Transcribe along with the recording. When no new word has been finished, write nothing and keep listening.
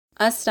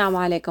Assalamu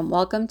alaikum.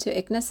 Welcome to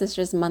ICNA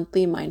Sisters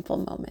Monthly Mindful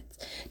Moments.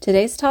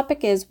 Today's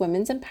topic is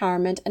women's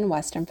empowerment and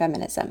Western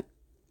feminism.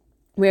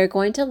 We are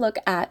going to look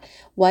at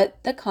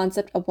what the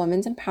concept of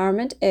women's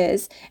empowerment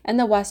is and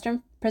the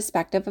Western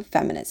perspective of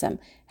feminism,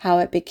 how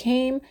it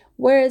became,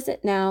 where is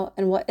it now,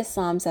 and what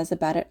Islam says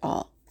about it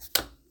all.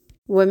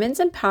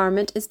 Women's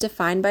empowerment is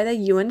defined by the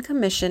UN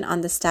Commission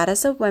on the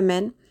Status of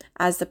Women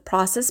as the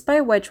process by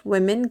which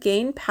women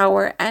gain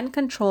power and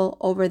control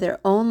over their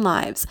own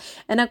lives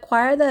and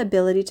acquire the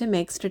ability to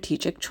make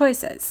strategic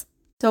choices.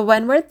 So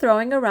when we're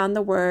throwing around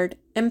the word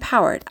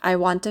empowered, I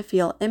want to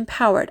feel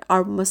empowered.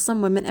 Are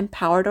Muslim women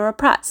empowered or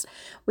oppressed?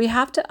 We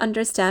have to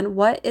understand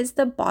what is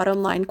the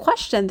bottom line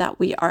question that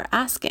we are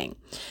asking.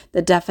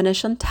 The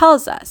definition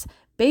tells us,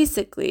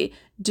 basically,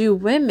 do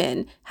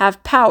women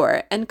have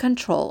power and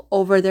control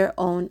over their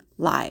own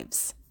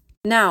lives?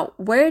 Now,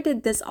 where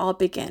did this all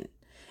begin?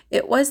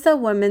 It was the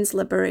women's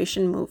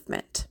liberation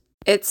movement.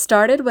 It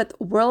started with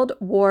World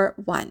War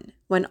I,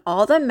 when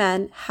all the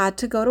men had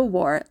to go to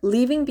war,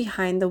 leaving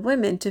behind the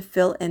women to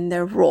fill in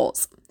their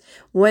roles.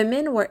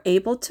 Women were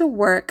able to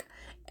work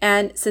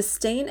and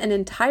sustain an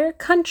entire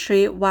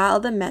country while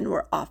the men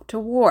were off to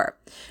war.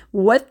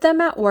 With them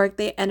at work,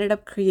 they ended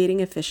up creating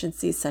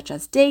efficiencies such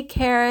as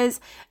daycares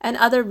and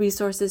other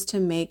resources to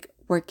make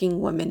working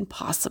women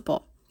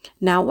possible.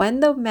 Now, when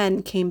the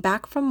men came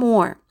back from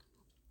war,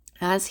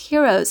 as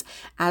heroes,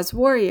 as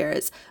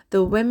warriors,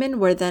 the women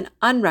were then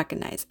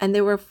unrecognized and they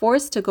were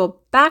forced to go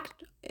back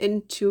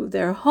into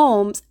their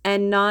homes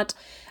and not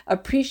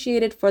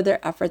appreciated for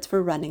their efforts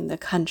for running the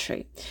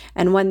country.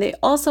 And when they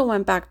also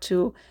went back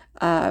to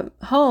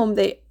home,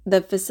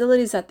 the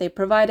facilities that they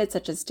provided,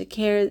 such as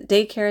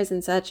daycares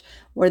and such,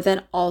 were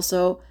then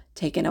also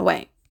taken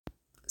away.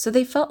 So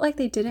they felt like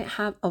they didn't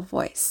have a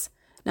voice.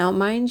 Now,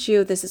 mind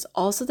you, this is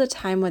also the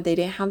time when they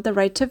didn't have the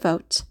right to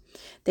vote.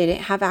 They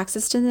didn't have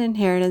access to the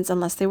inheritance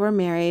unless they were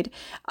married.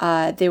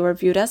 They were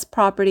viewed as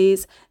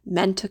properties.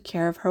 Men took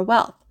care of her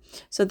wealth.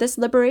 So this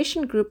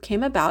liberation group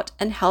came about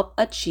and helped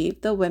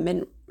achieve the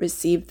women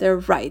receive their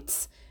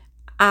rights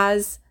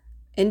as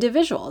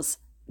individuals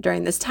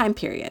during this time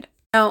period.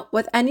 Now,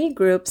 with any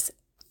groups,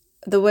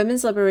 the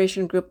Women's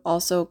Liberation Group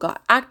also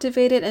got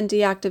activated and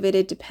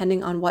deactivated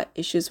depending on what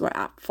issues were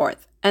at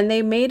forth. And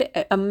they made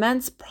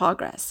immense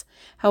progress.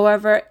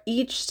 However,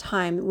 each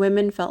time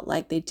women felt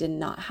like they did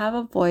not have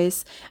a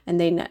voice and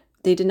they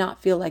did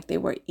not feel like they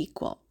were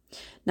equal.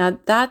 Now,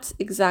 that's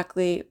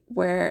exactly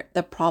where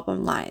the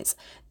problem lies.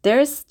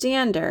 Their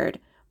standard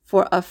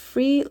for a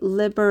free,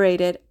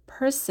 liberated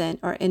person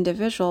or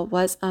individual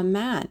was a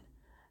man.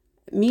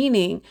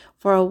 Meaning,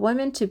 for a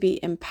woman to be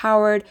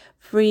empowered,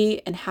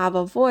 free, and have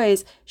a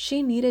voice,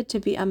 she needed to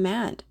be a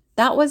man.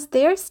 That was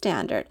their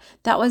standard.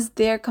 That was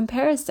their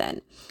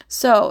comparison.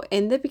 So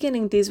in the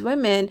beginning, these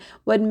women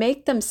would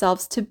make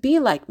themselves to be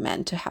like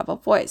men, to have a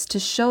voice, to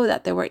show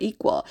that they were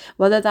equal,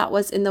 whether that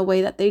was in the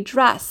way that they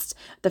dressed,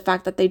 the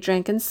fact that they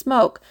drank and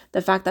smoked,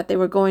 the fact that they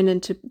were going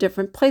into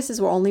different places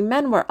where only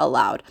men were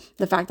allowed,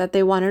 the fact that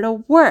they wanted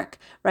to work,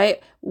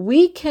 right?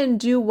 We can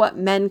do what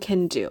men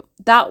can do.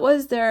 That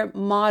was their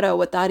motto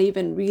without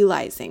even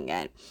realizing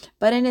it.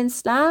 But in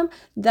Islam,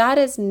 that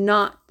is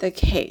not the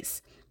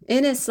case.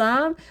 In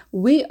Islam,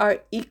 we are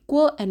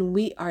equal and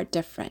we are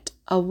different.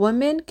 A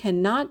woman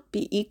cannot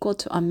be equal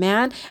to a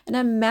man, and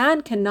a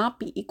man cannot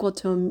be equal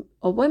to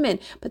a woman.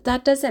 But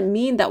that doesn't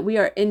mean that we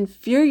are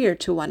inferior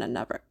to one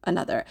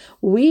another.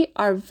 We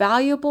are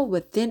valuable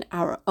within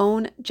our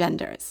own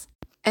genders.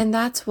 And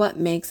that's what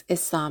makes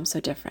Islam so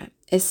different.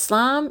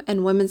 Islam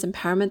and women's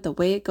empowerment, the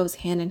way it goes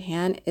hand in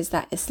hand, is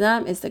that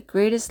Islam is the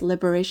greatest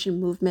liberation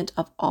movement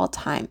of all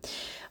time.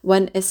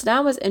 When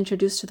Islam was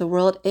introduced to the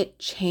world, it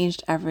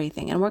changed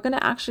everything. And we're going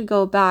to actually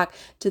go back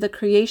to the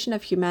creation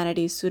of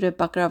humanity, Surah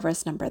Baqarah,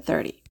 verse number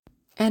 30.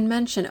 And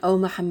mention, O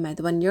Muhammad,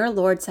 when your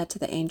Lord said to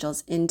the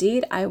angels,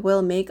 indeed, I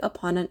will make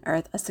upon an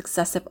earth a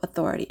successive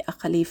authority, a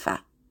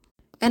khalifa.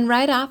 And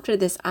right after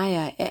this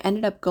ayah, it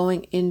ended up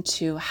going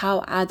into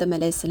how Adam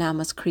alayhi salam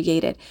was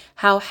created,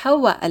 how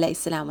Hawa alayhi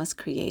salam was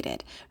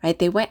created, right?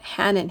 They went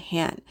hand in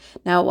hand.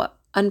 Now,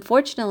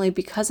 unfortunately,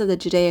 because of the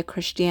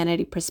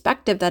Judeo-Christianity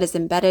perspective that is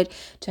embedded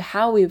to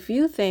how we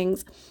view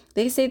things,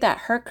 they say that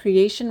her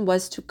creation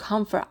was to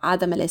come for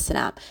Adam alayhi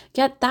salam.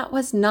 Yet that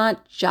was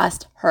not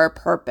just her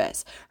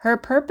purpose. Her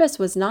purpose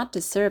was not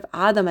to serve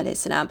Adam alayhi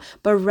salam,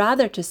 but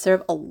rather to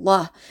serve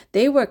Allah.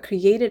 They were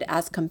created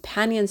as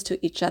companions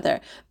to each other.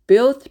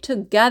 Both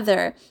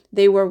together,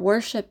 they were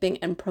worshiping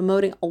and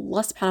promoting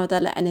Allah subhanahu wa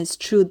ta'ala and His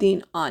true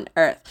deen on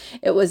earth.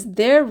 It was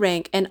their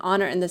rank and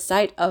honor in the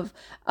sight of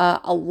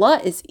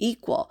Allah is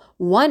equal.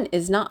 One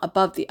is not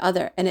above the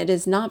other, and it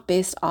is not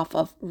based off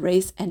of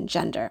race and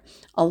gender.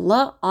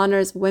 Allah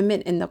honors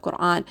women in the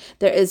Quran.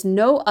 There is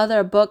no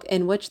other book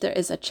in which there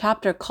is a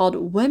chapter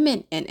called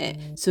women in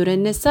it, Surah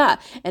Nisa.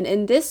 And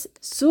in this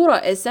surah,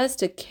 it says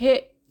to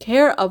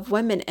care of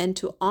women and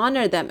to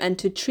honor them and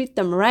to treat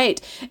them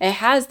right. It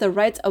has the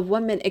rights of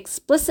women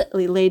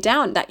explicitly laid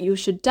down that you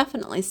should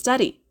definitely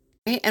study.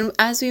 Right? And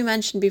as we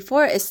mentioned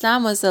before,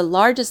 Islam was the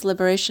largest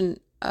liberation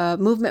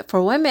movement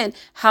for women.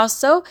 How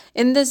so?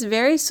 In this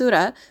very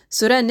surah,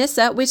 Surah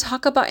Nisa, we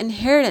talk about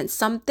inheritance,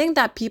 something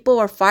that people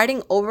were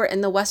fighting over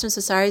in the Western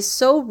society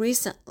so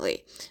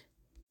recently.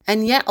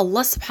 And yet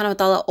Allah subhanahu wa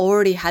ta'ala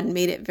already had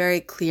made it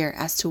very clear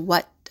as to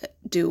what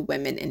do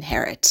women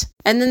inherit.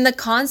 And then the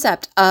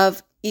concept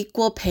of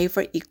equal pay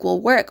for equal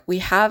work. We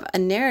have a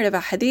narrative, a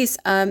hadith,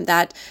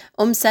 that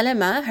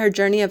Salama, her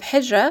journey of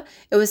hijrah,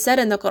 it was said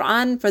in the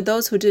Quran, for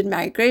those who did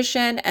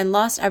migration and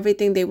lost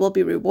everything, they will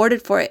be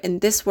rewarded for it in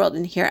this world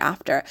and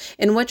hereafter.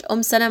 In which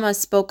Salama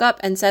spoke up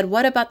and said,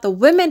 what about the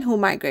women who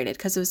migrated?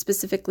 Because it was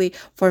specifically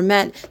for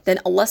men. Then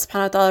Allah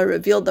subhanahu wa ta'ala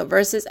revealed the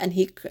verses and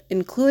He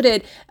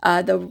included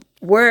the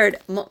word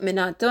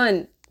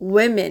mu'minatun,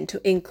 women,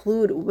 to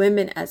include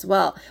women as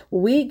well.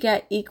 We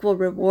get equal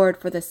reward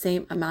for the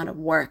same amount of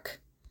work.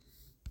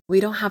 We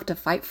don't have to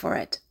fight for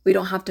it. We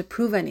don't have to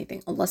prove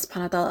anything. Allah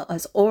subhanahu wa ta'ala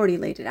has already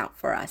laid it out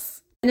for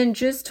us. And in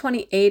Juz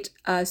 28,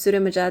 Surah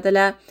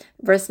Mujadala,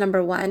 verse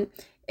number 1,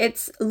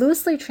 it's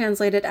loosely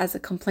translated as a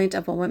complaint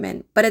of a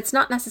woman, but it's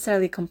not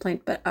necessarily a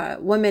complaint, but a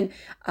woman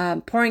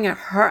pouring her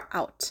heart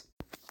out.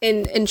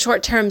 In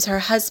short terms, her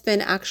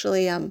husband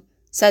actually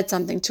said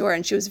something to her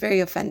and she was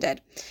very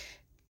offended.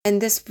 And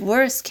this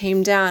verse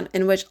came down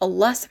in which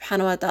Allah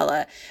subhanahu wa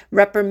ta'ala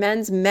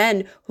reprimands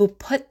men who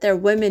put their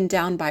women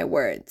down by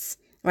words.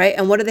 Right?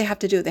 And what do they have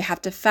to do? They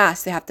have to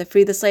fast. They have to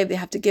free the slave. They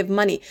have to give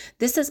money.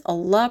 This is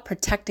Allah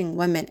protecting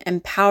women,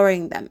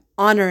 empowering them,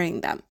 honoring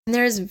them. And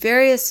there's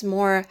various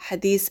more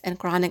hadiths and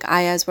Quranic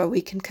ayahs where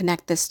we can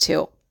connect this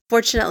to.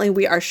 Fortunately,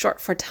 we are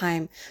short for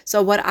time.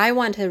 So what I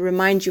want to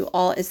remind you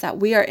all is that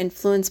we are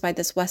influenced by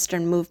this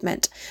Western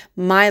movement,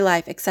 my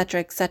life, etc.,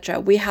 etc.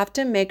 We have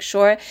to make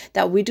sure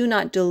that we do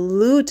not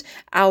dilute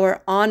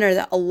our honor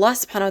that Allah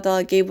subhanahu wa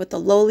ta'ala gave with the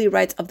lowly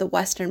rights of the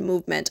Western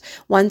movement.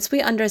 Once we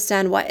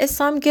understand what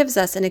Islam gives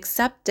us and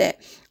accept it,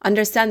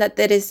 understand that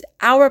that is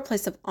our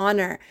place of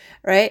honor,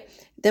 right?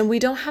 Then we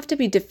don't have to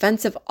be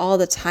defensive all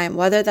the time,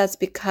 whether that's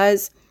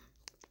because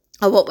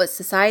what would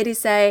society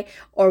say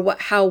or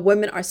how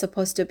women are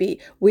supposed to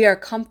be. We are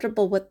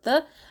comfortable with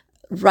the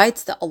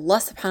rights that Allah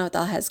subhanahu wa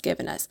ta'ala has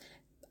given us.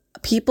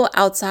 People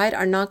outside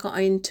are not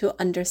going to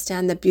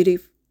understand the beauty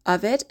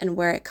of it and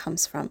where it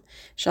comes from.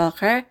 Inshallah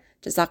khair,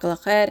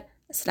 jazakallah khair,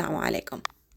 assalamu alaikum.